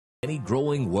many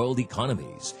growing world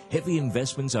economies, heavy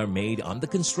investments are made on the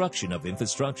construction of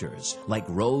infrastructures like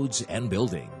roads and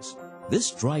buildings.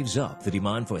 This drives up the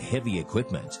demand for heavy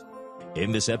equipment.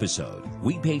 In this episode,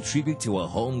 we pay tribute to a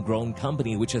homegrown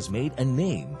company which has made a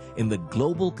name in the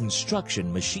global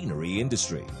construction machinery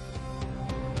industry.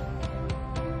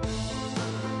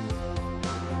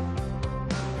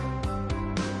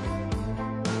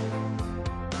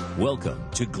 Welcome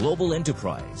to Global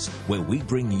Enterprise, where we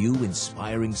bring you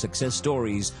inspiring success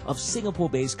stories of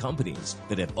Singapore-based companies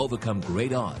that have overcome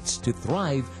great odds to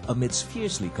thrive amidst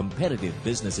fiercely competitive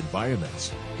business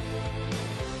environments.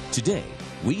 Today,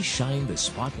 we shine the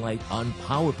spotlight on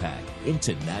POWERPAC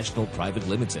International Private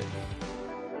Limited.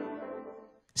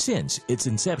 Since its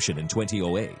inception in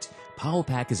 2008,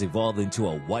 POWERPAC has evolved into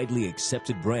a widely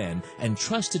accepted brand and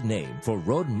trusted name for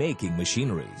road-making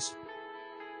machineries.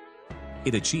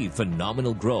 It achieved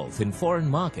phenomenal growth in foreign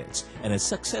markets and has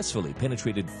successfully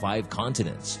penetrated 5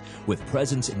 continents, with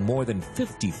presence in more than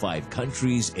 55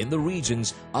 countries in the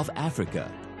regions of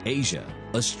Africa, Asia,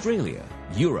 Australia,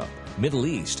 Europe, Middle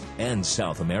East, and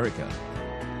South America.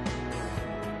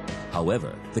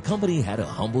 However, the company had a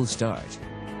humble start.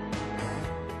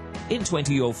 In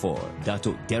 2004,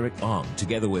 Dato' Derek Ong,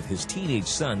 together with his teenage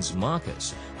sons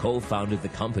Marcus, co-founded the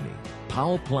company,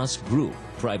 Power Plus Group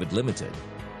Private Limited,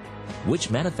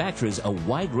 which manufactures a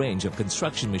wide range of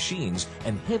construction machines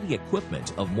and heavy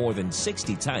equipment of more than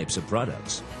 60 types of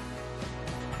products.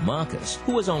 Marcus,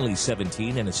 who was only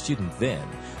 17 and a student then,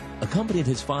 accompanied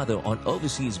his father on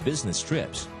overseas business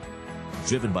trips.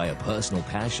 Driven by a personal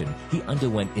passion, he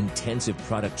underwent intensive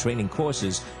product training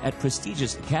courses at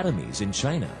prestigious academies in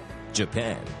China,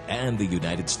 Japan, and the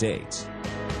United States.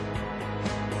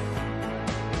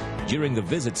 During the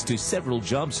visits to several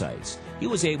job sites, he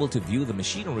was able to view the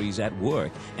machineries at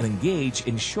work and engage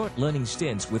in short learning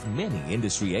stints with many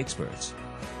industry experts.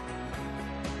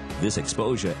 This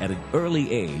exposure at an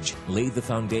early age laid the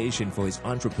foundation for his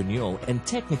entrepreneurial and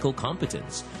technical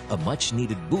competence, a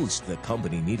much-needed boost the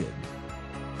company needed.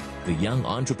 The young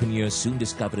entrepreneur soon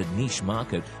discovered a niche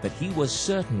market that he was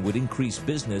certain would increase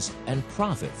business and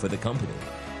profit for the company.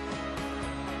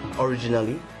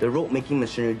 Originally, the road-making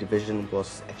machinery division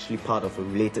was actually part of a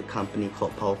related company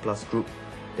called Power Plus Group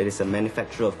that is a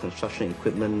manufacturer of construction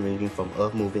equipment ranging from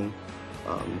earth moving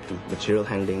to material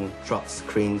handling, trucks,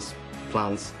 cranes,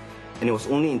 plants. And it was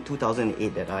only in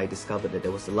 2008 that I discovered that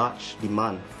there was a large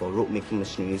demand for road-making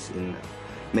machineries in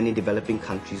many developing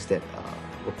countries that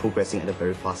were progressing at a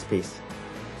very fast pace.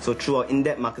 So through our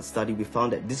in-depth market study, we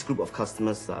found that this group of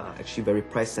customers are actually very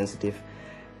price sensitive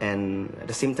and at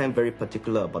the same time very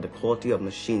particular about the quality of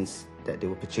machines that they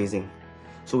were purchasing.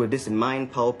 So with this in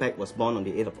mind, POWERPAC was born on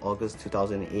the 8th of August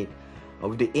 2008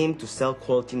 with the aim to sell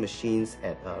quality machines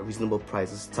at reasonable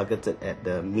prices targeted at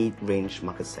the mid-range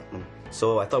market segment.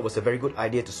 So I thought it was a very good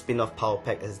idea to spin off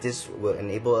POWERPAC, as this will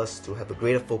enable us to have a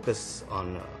greater focus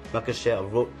on market share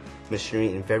of road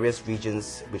machinery in various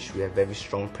regions which we have very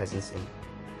strong presence in.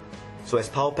 So as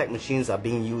POWERPAC machines are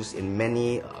being used in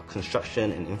many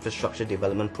construction and infrastructure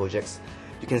development projects,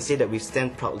 you can say that we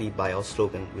stand proudly by our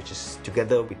slogan, which is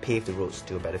 "Together we pave the roads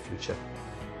to a better future."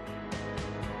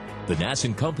 The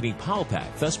nascent company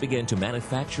POWERPAC thus began to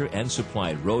manufacture and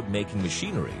supply road-making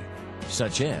machinery,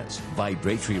 such as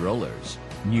vibratory rollers,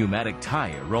 pneumatic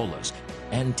tire rollers,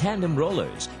 and tandem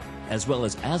rollers, as well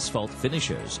as asphalt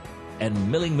finishers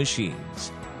and milling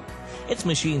machines. Its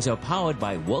machines are powered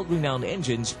by world-renowned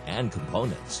engines and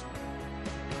components.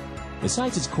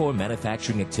 Besides its core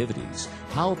manufacturing activities,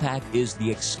 POWERPAC is the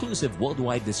exclusive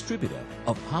worldwide distributor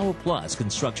of Power Plus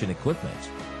construction equipment.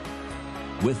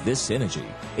 With this synergy,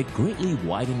 it greatly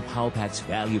widened POWERPAC's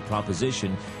value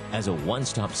proposition as a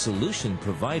one-stop solution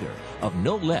provider of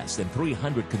no less than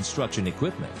 300 construction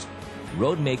equipment,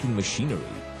 road-making machinery,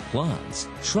 plants,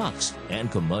 trucks,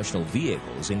 and commercial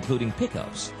vehicles including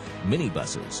pickups,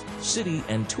 minibuses, city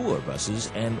and tour buses,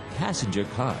 and passenger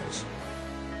cars.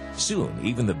 Soon,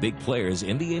 even the big players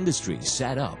in the industry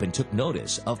sat up and took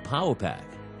notice of POWERPAC.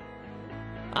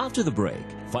 After the break,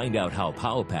 find out how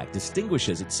POWERPAC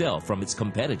distinguishes itself from its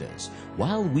competitors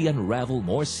while we unravel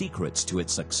more secrets to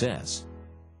its success.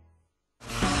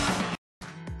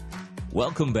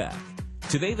 Welcome back.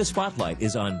 Today the spotlight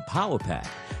is on POWERPAC,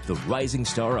 the rising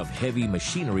star of heavy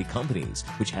machinery companies,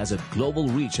 which has a global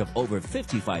reach of over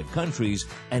 55 countries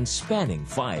and spanning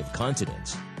 5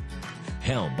 continents.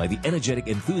 Helmed by the energetic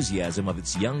enthusiasm of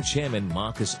its young chairman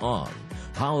Marcus Ong,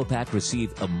 POWERPAC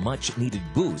received a much-needed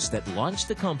boost that launched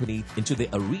the company into the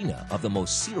arena of the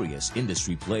most serious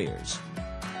industry players.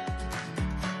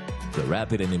 The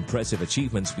rapid and impressive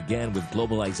achievements began with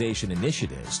globalization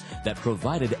initiatives that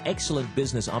provided excellent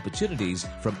business opportunities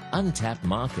from untapped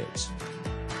markets.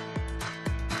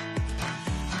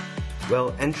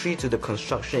 Well, entry to the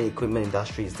construction equipment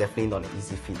industry is definitely not an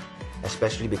easy feat,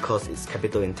 especially because it's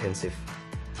capital intensive.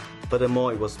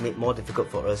 Furthermore, it was made more difficult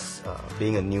for us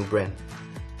being a new brand.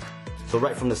 So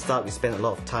right from the start, we spent a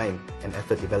lot of time and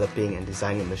effort developing and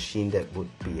designing a machine that would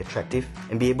be attractive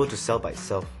and be able to sell by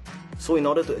itself. So in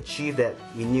order to achieve that,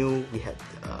 we knew we had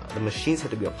the machines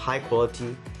had to be of high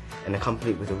quality and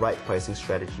accompanied with the right pricing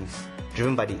strategies,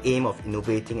 driven by the aim of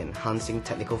innovating and enhancing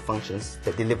technical functions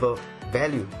that deliver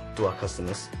value to our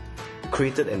customers. We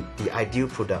created the ideal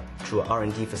product through our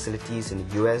R&D facilities in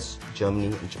the US, Germany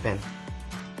and Japan.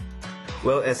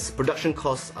 Well, as production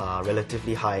costs are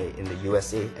relatively high in the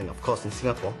USA and of course in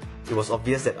Singapore, it was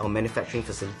obvious that our manufacturing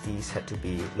facilities had to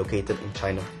be located in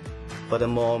China.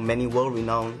 Furthermore, many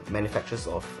world-renowned manufacturers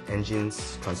of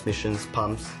engines, transmissions,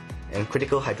 pumps, and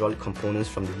critical hydraulic components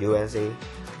from the USA,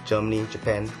 Germany,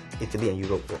 Japan, Italy and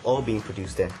Europe were all being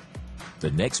produced there.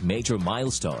 The next major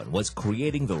milestone was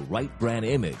creating the right brand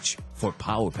image for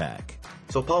POWERPAC.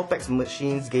 So POWERPAC's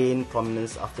machines gained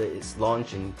prominence after its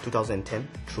launch in 2010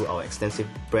 through our extensive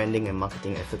branding and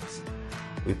marketing efforts.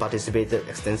 We participated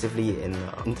extensively in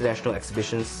international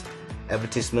exhibitions,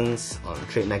 advertisements on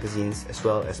trade magazines, as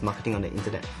well as marketing on the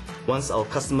internet. Once our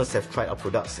customers have tried our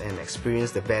products and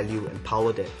experienced the value and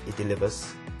power that it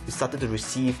delivers, we started to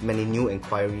receive many new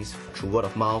inquiries through word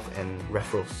of mouth and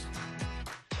referrals.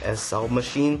 As our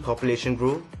machine population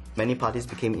grew, many parties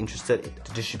became interested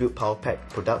to distribute POWERPAC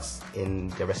products in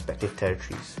their respective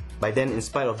territories. By then, in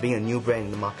spite of being a new brand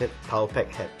in the market, POWERPAC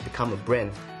had become a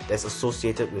brand that's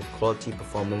associated with quality,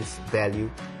 performance, value,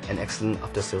 and excellent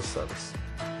after-sales service.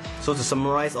 So to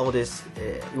summarize all this,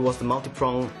 it was the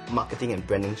multi-pronged marketing and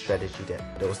branding strategy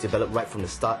that was developed right from the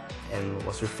start and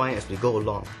was refined as we go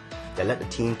along that led the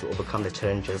team to overcome the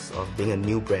challenges of being a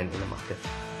new brand in the market.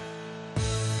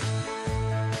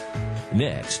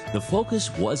 Next, the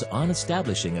focus was on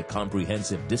establishing a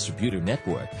comprehensive distributor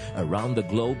network around the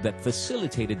globe that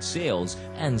facilitated sales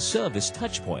and service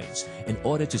touchpoints in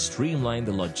order to streamline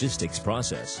the logistics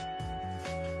process.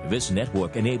 This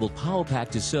network enabled POWERPAC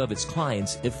to serve its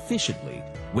clients efficiently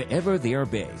wherever they are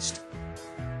based.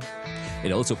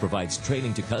 It also provides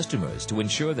training to customers to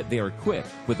ensure that they are equipped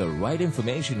with the right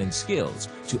information and skills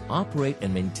to operate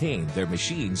and maintain their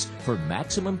machines for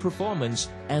maximum performance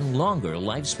and longer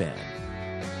lifespan.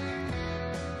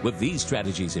 With these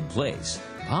strategies in place,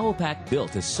 POWERPAC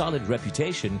built a solid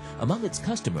reputation among its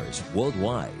customers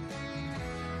worldwide.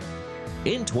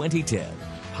 In 2010,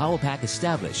 POWERPAC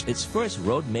established its first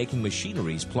road-making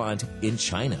machineries plant in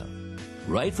China.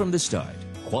 Right from the start,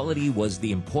 quality was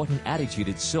the important attitude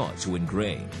it sought to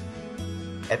ingrain.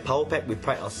 At POWERPAC, we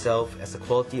pride ourselves as a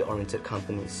quality-oriented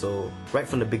company, so right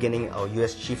from the beginning, our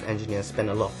US chief engineer spent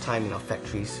a lot of time in our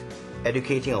factories,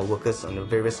 educating our workers on the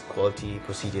various quality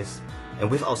procedures, and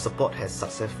with our support has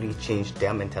successfully changed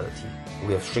their mentality.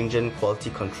 We have stringent quality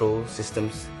control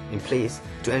systems in place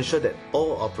to ensure that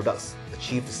all our products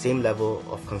achieve the same level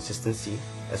of consistency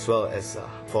as well as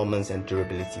performance and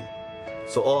durability.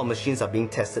 So all our machines are being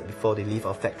tested before they leave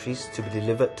our factories to be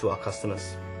delivered to our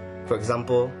customers. For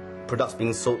example, products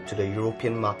being sold to the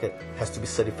European market has to be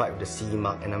certified with the CE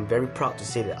mark, and I'm very proud to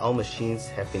say that our machines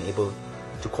have been able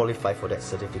to qualify for that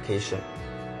certification.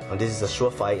 And this is a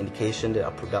surefire indication that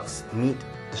our products meet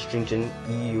the stringent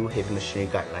EU heavy machinery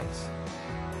guidelines.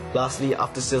 Lastly,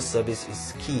 after-sales service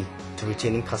is key to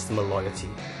retaining customer loyalty.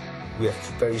 We have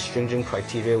very stringent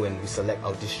criteria when we select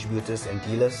our distributors and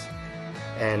dealers,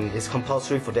 and it's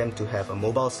compulsory for them to have a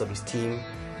mobile service team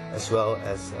as well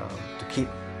as to keep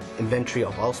inventory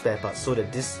of our spare parts so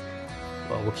that this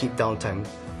will keep downtime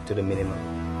to the minimum.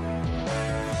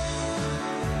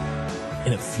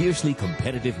 In a fiercely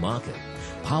competitive market,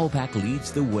 POWERPAC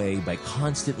leads the way by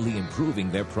constantly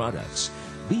improving their products,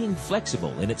 being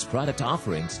flexible in its product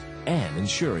offerings, and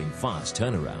ensuring fast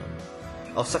turnaround.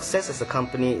 Our success as a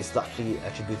company is largely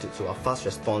attributed to our fast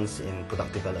response in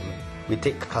product development. We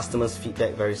take customers'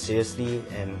 feedback very seriously,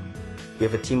 and we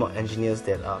have a team of engineers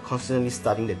that are constantly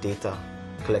studying the data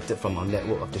collected from our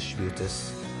network of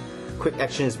distributors. Quick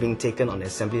action is being taken on the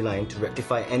assembly line to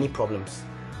rectify any problems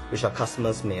which our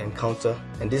customers may encounter,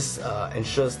 and this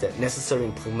ensures that necessary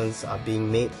improvements are being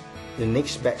made in the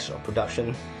next batch of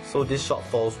production, so these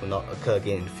shortfalls will not occur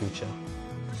again in the future.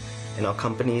 And our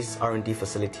company's R&D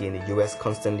facility in the US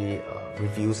constantly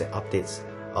reviews and updates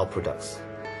our products.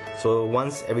 So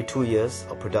once every 2 years,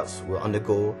 our products will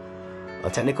undergo a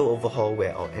technical overhaul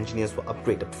where our engineers will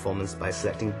upgrade the performance by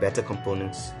selecting better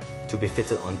components to be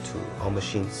fitted onto our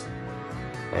machines.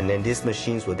 And then these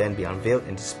machines will then be unveiled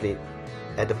and displayed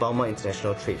at the Bauma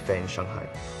International Trade Fair in Shanghai.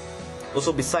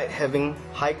 Also, besides having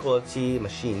high quality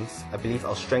machines, I believe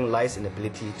our strength lies in the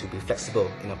ability to be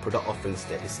flexible in our product offerings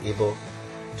that is able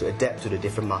to adapt to the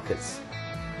different markets.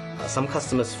 Some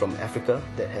customers from Africa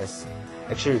that has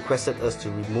actually requested us to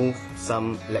remove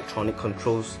some electronic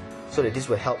controls so that this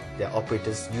will help their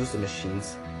operators use the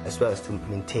machines as well as to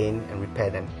maintain and repair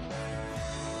them.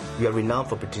 We are renowned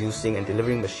for producing and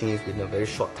delivering machines within a very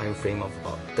short time frame of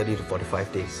about 30 to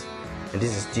 45 days. And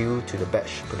this is due to the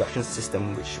batch production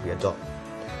system which we adopt.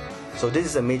 So this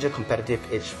is a major competitive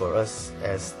edge for us,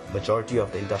 as majority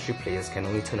of the industry players can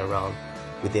only turn around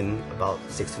within about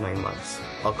 6 to 9 months.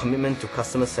 Our commitment to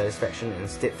customer satisfaction and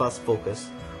steadfast focus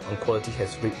on quality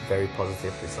has reaped very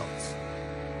positive results.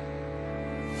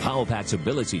 POWERPAC's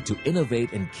ability to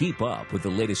innovate and keep up with the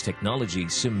latest technology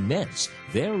cements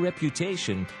their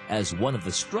reputation as one of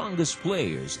the strongest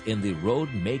players in the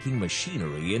road-making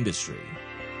machinery industry.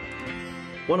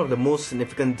 One of the most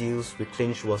significant deals we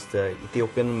clinched was the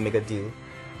Ethiopian mega deal,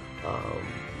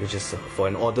 which is for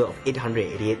an order of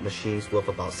 888 machines worth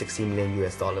about $60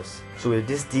 million. So with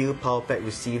this deal, POWERPAC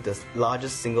received the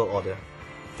largest single order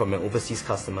from an overseas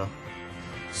customer.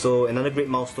 So another great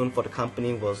milestone for the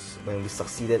company was when we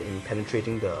succeeded in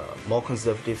penetrating the more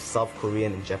conservative South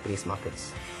Korean and Japanese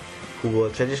markets, who were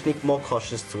traditionally more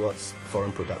cautious towards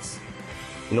foreign products.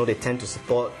 You know, they tend to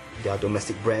support their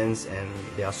domestic brands and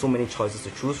there are so many choices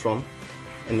to choose from,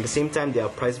 and at the same time they are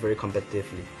priced very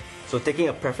competitively. So taking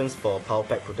a preference for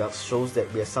POWERPAC products shows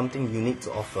that we have something unique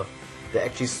to offer that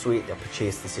actually swayed their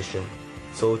purchase decision.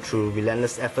 So through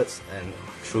relentless efforts and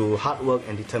through hard work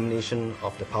and determination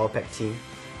of the POWERPAC team,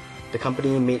 the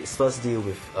company made its first deal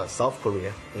with South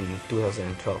Korea in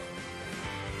 2012.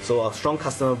 So our strong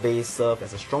customer base served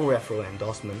as a strong referral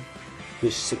endorsement,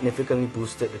 which significantly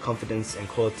boosted the confidence and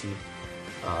quality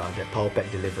that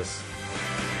POWERPAC delivers.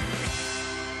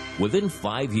 Within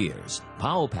 5 years,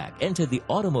 POWERPAC entered the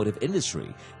automotive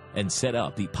industry and set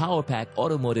up the POWERPAC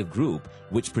Automotive Group,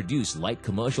 which produced light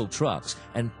commercial trucks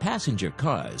and passenger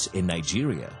cars in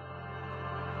Nigeria.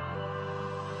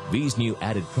 These new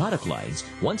added product lines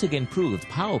once again proved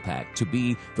POWERPAC to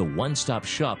be the one-stop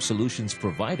shop solutions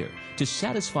provider to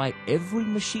satisfy every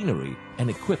machinery and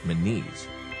equipment needs.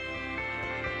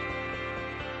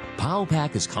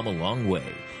 POWERPAC has come a long way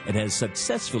and has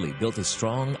successfully built a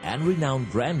strong and renowned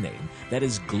brand name that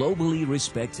is globally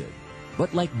respected.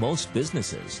 But like most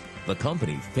businesses, the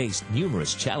company faced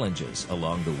numerous challenges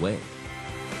along the way.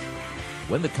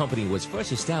 When the company was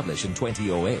first established in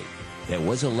 2008, there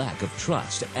was a lack of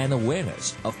trust and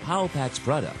awareness of POWERPAC's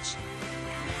products.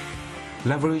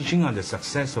 Leveraging on the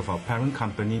success of our parent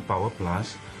company,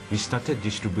 PowerPlus, we started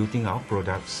distributing our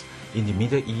products in the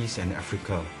Middle East and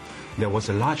Africa. There was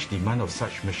a large demand of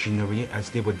such machinery as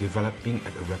they were developing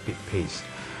at a rapid pace.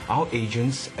 Our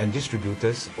agents and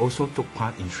distributors also took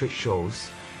part in trade shows,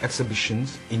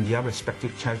 exhibitions in their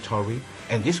respective territory,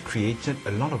 and this created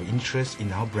a lot of interest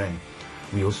in our brand.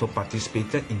 We also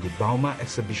participated in the Bauma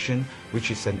exhibition, which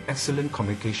is an excellent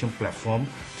communication platform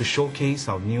to showcase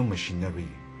our new machinery.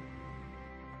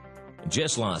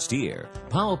 Just last year,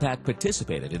 POWERPAC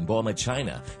participated in Bauma,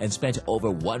 China, and spent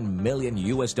over $1 million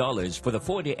for the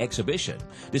 4-day exhibition,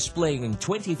 displaying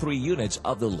 23 units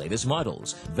of the latest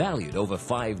models, valued over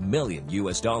 $5 million,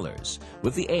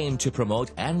 with the aim to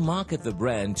promote and market the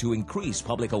brand to increase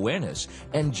public awareness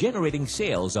and generating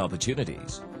sales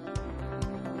opportunities.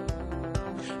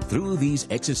 Through these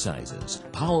exercises,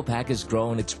 POWERPAC has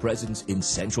grown its presence in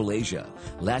Central Asia,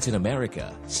 Latin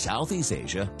America, Southeast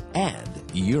Asia, and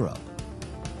Europe.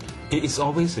 It is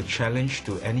always a challenge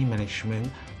to any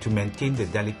management to maintain the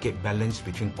delicate balance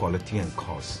between quality and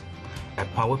cost.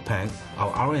 At POWERPAC,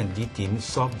 our R&D team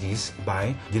solved this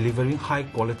by delivering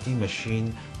high-quality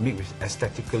machines made with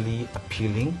aesthetically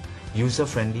appealing,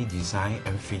 user-friendly design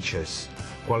and features,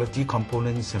 quality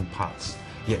components and parts,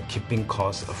 yet keeping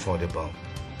costs affordable.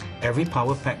 Every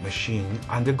POWERPAC machine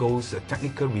undergoes a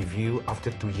technical review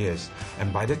after 2 years,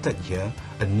 and by the 3rd year,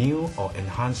 a new or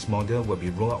enhanced model will be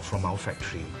rolled out from our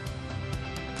factory.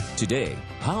 Today,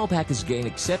 POWERPAC has gained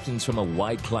acceptance from a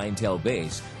wide clientele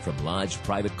base, from large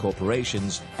private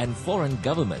corporations and foreign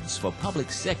governments for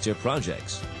public sector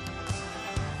projects.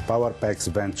 POWERPAC's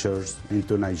ventures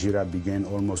into Nigeria began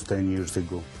almost 10 years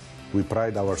ago. We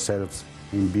pride ourselves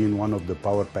in being one of the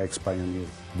POWERPAC's pioneer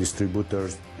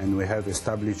distributors, and we have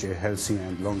established a healthy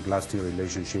and long-lasting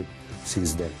relationship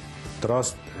since then.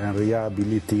 Trust and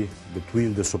reliability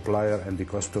between the supplier and the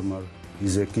customer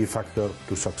is a key factor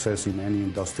to success in any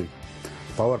industry.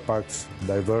 POWERPAC's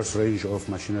diverse range of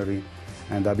machinery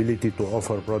and ability to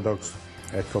offer products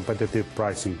at competitive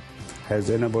pricing has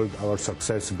enabled our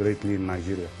success greatly in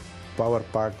Nigeria.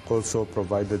 POWERPAC also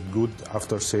provided good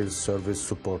after-sales service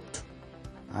support.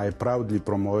 I proudly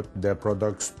promote their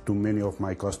products to many of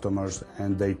my customers,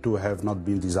 and they too have not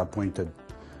been disappointed.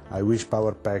 I wish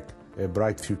POWERPAC a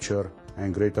bright future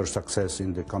and greater success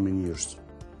in the coming years.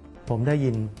 ผมได้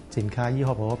ยินสินค้ายี่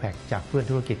ห้อ POWERPAC จากเพื่อน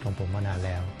ธุรกิจของผมมานานแ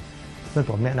ล้วเพื่อน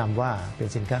ผมแนะนำว่าเป็น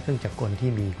สินค้าเครื่องจักรกล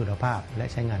ที่มีคุณภาพและ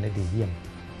ใช้งานได้ดีเยี่ยม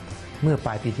เมื่อป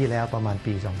ลายปีที่แล้วประมาณ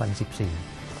ปี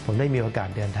 2014 ผมได้มีโอกาส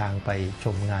เดินทางไปช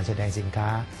มงานแสดงสินค้า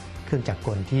เครื่องจักรก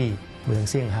ลที่เมือง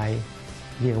เซี่ยงไฮ้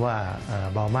เรียกว่า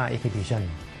Bauma Exhibition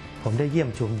ผมได้เยี่ยม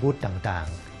ชมบูธต่าง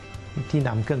ๆที่น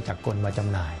ำเครื่องจักรกลมาจ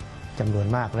ำหน่ายจำนวน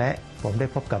มากและผมได้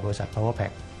พบกับบริษัท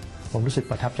POWERPAC ผมรู้สึก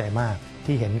ประทับใจมาก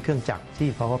ที่เห็นเครื่องจักรที่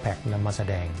POWERPAC นำมาแส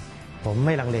ดงผมไ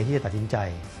ม่ลังเลที่จะตัดสินใจ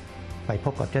ไปพ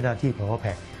บกับเจ้าหน้าที่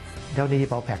POWERPAC เจ้าหน้าที่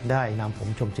POWERPAC ได้นำผม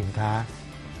ชมสินค้า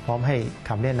พร้อมให้ค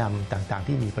ำแนะนำต่างๆ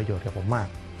ที่มีประโยชน์กับผมมาก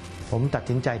ผมตัด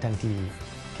สินใจทันที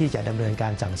ที่จะดำเนินกา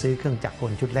รสั่งซื้อเครื่องจักรก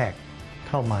ลชุดแรก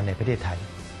เข้ามาในประเทศไทย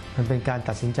มันเป็นการ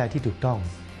ตัดสินใจที่ถูกต้อง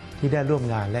ที่ได้ร่วม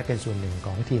งานและเป็นส่วนหนึ่งข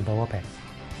องทีม POWERPAC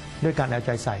ด้วยการเอาใจ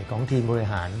ใส่ของทีมบริ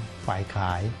หารฝ่ายข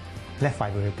ายและฝ่า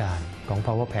ยบริการของ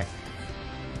POWERPAC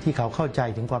ที่เขาเข้าใจ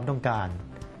ถึงความต้องการ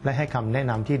และให้คำแนะ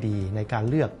นำที่ดีในการ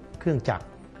เลือกเครื่องจักร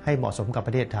ให้เหมาะสมกับป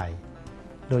ระเทศไทย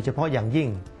โดยเฉพาะอย่างยิ่ง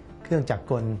เครื่องจักร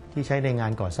กลที่ใช้ในงา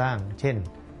นก่อสร้างเช่น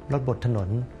รถบดถนน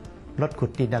รถขุ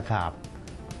ดดินตะขาบ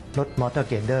รถมอเตอร์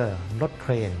เกรเดอร์รถเค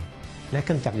รนและเค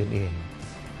รื่องจักรอื่น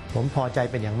ๆผมพอใจ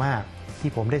เป็นอย่างมาก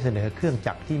ที่ผมได้เสนอเครื่อง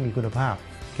จักรที่มีคุณภาพ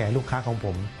แก่ลูกค้าของผ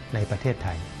มในประเทศไท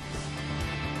ย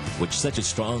With such a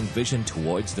strong vision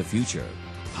towards the future,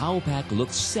 POWERPAC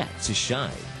looks set to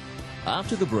shine.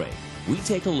 After the break, we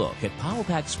take a look at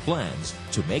POWERPAC's plans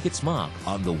to make its mark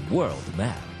on the world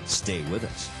map. Stay with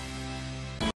us.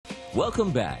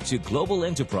 Welcome back to Global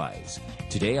Enterprise.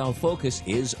 Today our focus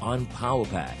is on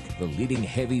POWERPAC, the leading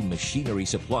heavy machinery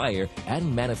supplier and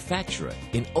manufacturer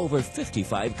in over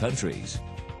 55 countries.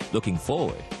 Looking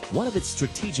forward, one of its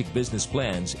strategic business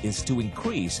plans is to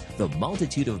increase the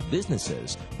multitude of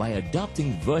businesses by adopting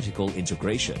vertical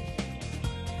integration.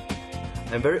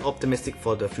 I'm very optimistic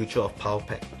for the future of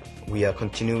POWERPAC. We are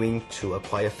continuing to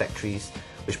acquire factories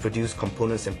which produce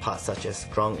components and parts such as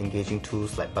ground engaging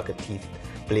tools like bucket teeth,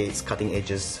 blades, cutting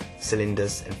edges,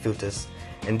 cylinders and filters,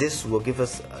 and this will give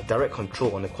us direct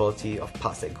control on the quality of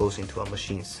parts that goes into our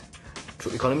machines.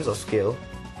 Through economies of scale,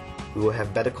 we will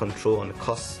have better control on the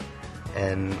costs,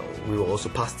 and we will also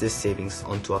pass these savings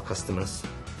on to our customers.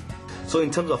 So in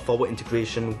terms of forward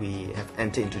integration, we have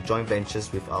entered into joint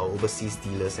ventures with our overseas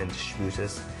dealers and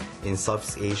distributors in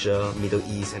Southeast Asia, Middle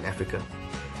East and Africa.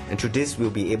 And through this, we'll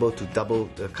be able to double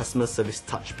the customer service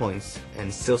touch points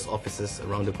and sales offices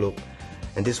around the globe.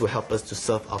 And this will help us to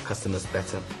serve our customers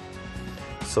better.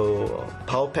 So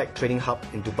POWERPAC Trading Hub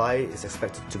in Dubai is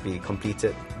expected to be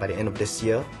completed by the end of this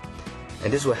year.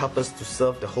 And this will help us to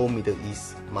serve the whole Middle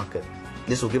East market.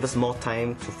 This will give us more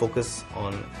time to focus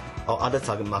on our other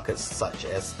target markets such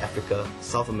as Africa,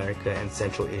 South America and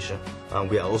Central Asia.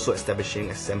 We are also establishing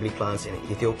assembly plants in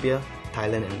Ethiopia,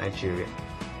 Thailand and Nigeria.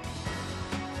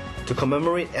 To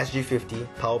commemorate SG50,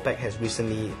 POWERPAC has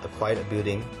recently acquired a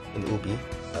building in Ubi.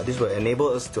 This will enable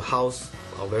us to house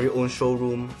our very own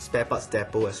showroom, spare parts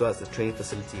depot as well as the training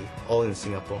facility, all in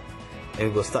Singapore. And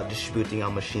we will start distributing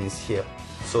our machines here.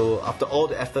 So after all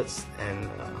the efforts and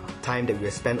time that we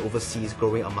have spent overseas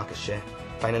growing our market share,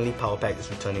 finally POWERPAC is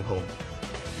returning home.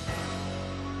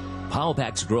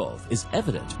 POWERPAC's growth is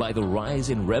evident by the rise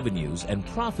in revenues and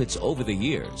profits over the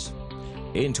years.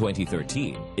 In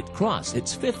 2013, it crossed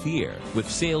its fifth year with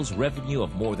sales revenue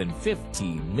of more than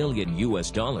 $50 million.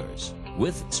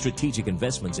 With strategic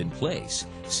investments in place,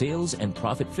 sales and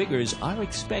profit figures are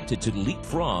expected to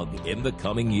leapfrog in the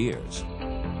coming years.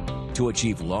 To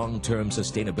achieve long-term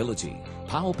sustainability,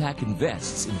 POWERPAC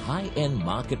invests in high-end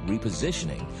market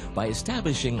repositioning by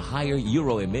establishing higher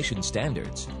Euro emission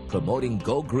standards, promoting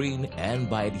Go Green, and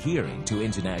by adhering to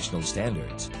international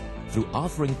standards. Through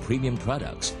offering premium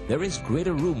products, there is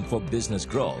greater room for business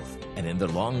growth, and in the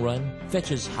long run,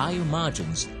 fetches higher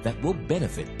margins that will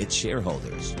benefit its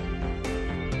shareholders.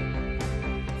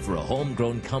 For a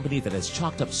homegrown company that has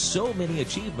chalked up so many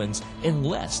achievements in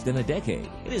less than a decade,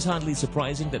 it is hardly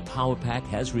surprising that POWERPAC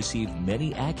has received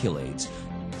many accolades,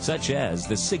 such as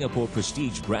the Singapore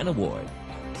Prestige Brand Award,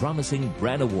 Promising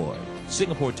Brand Award,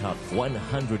 Singapore Top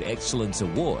 100 Excellence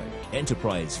Award,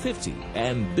 Enterprise 50,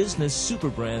 and Business Super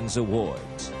Brands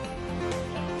Awards.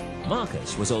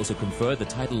 Marcus was also conferred the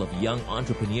title of Young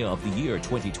Entrepreneur of the Year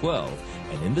 2012,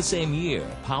 and in the same year,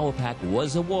 POWERPAC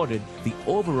was awarded the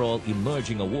overall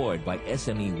Emerging Award by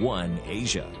SME One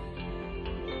Asia.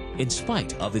 In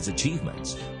spite of its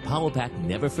achievements, POWERPAC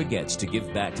never forgets to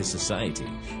give back to society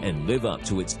and live up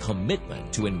to its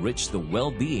commitment to enrich the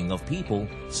well-being of people,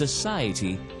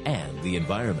 society, and the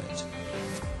environment.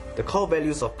 The core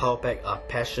values of POWERPAC are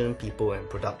passion, people, and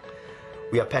product.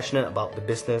 We are passionate about the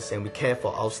business and we care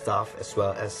for our staff as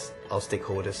well as our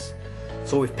stakeholders.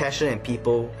 So with passion and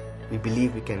people, we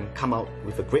believe we can come out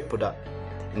with a great product.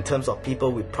 In terms of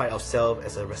people, we pride ourselves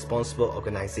as a responsible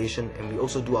organization and we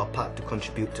also do our part to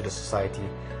contribute to the society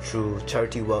through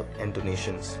charity work and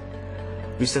donations.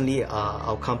 Recently,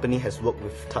 our company has worked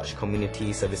with Touch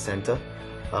Community Service Center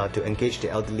to engage the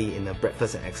elderly in a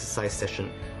breakfast and exercise session.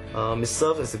 It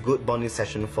serves as a good bonding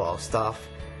session for our staff,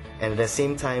 and at the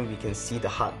same time we can see the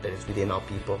heart that is within our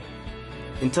people.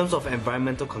 In terms of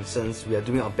environmental concerns, we are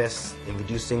doing our best in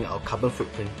reducing our carbon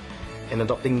footprint and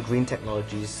adopting green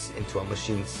technologies into our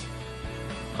machines.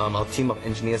 Our team of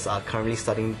engineers are currently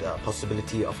studying the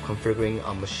possibility of configuring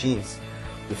our machines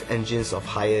with engines of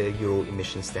higher Euro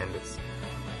emission standards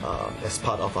as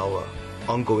part of our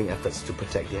ongoing efforts to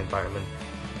protect the environment.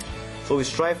 So we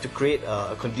strive to create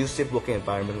a conducive working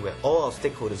environment where all our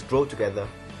stakeholders grow together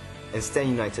and stand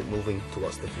united moving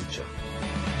towards the future.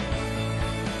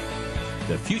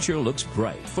 The future looks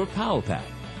bright for POWERPAC,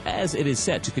 as it is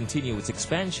set to continue its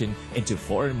expansion into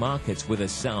foreign markets with a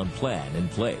sound plan in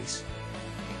place.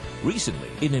 Recently,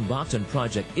 it embarked on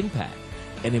Project Impact,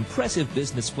 an impressive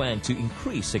business plan to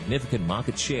increase significant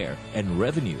market share and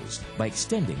revenues by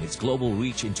extending its global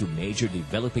reach into major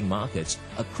developing markets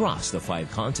across the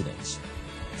 5 continents.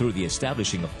 Through the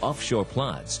establishing of offshore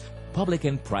plants, public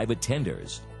and private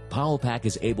tenders, POWERPAC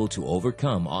is able to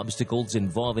overcome obstacles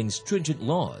involving stringent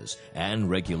laws and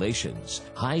regulations,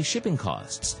 high shipping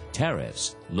costs,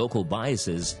 tariffs, local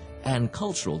biases, and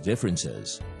cultural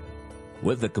differences.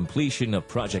 With the completion of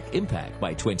Project Impact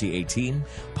by 2018,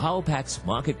 POWERPAC's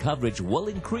market coverage will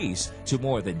increase to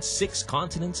more than 6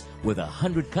 continents with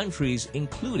 100 countries,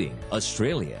 including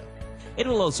Australia. It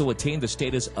will also attain the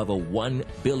status of a $1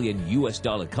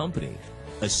 billion company,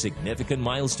 a significant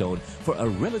milestone for a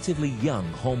relatively young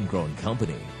homegrown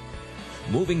company.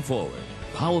 Moving forward,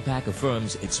 POWERPAC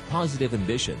affirms its positive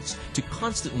ambitions to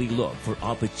constantly look for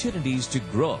opportunities to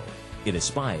grow. It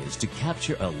aspires to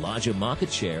capture a larger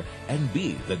market share and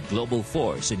be the global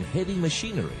force in heavy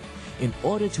machinery in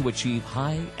order to achieve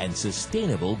high and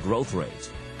sustainable growth rates.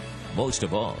 Most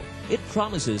of all, it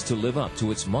promises to live up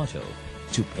to its motto,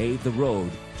 to pave the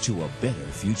road to a better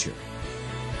future.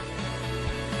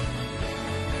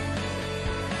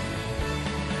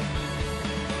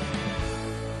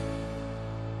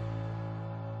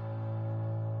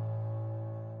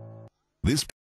 This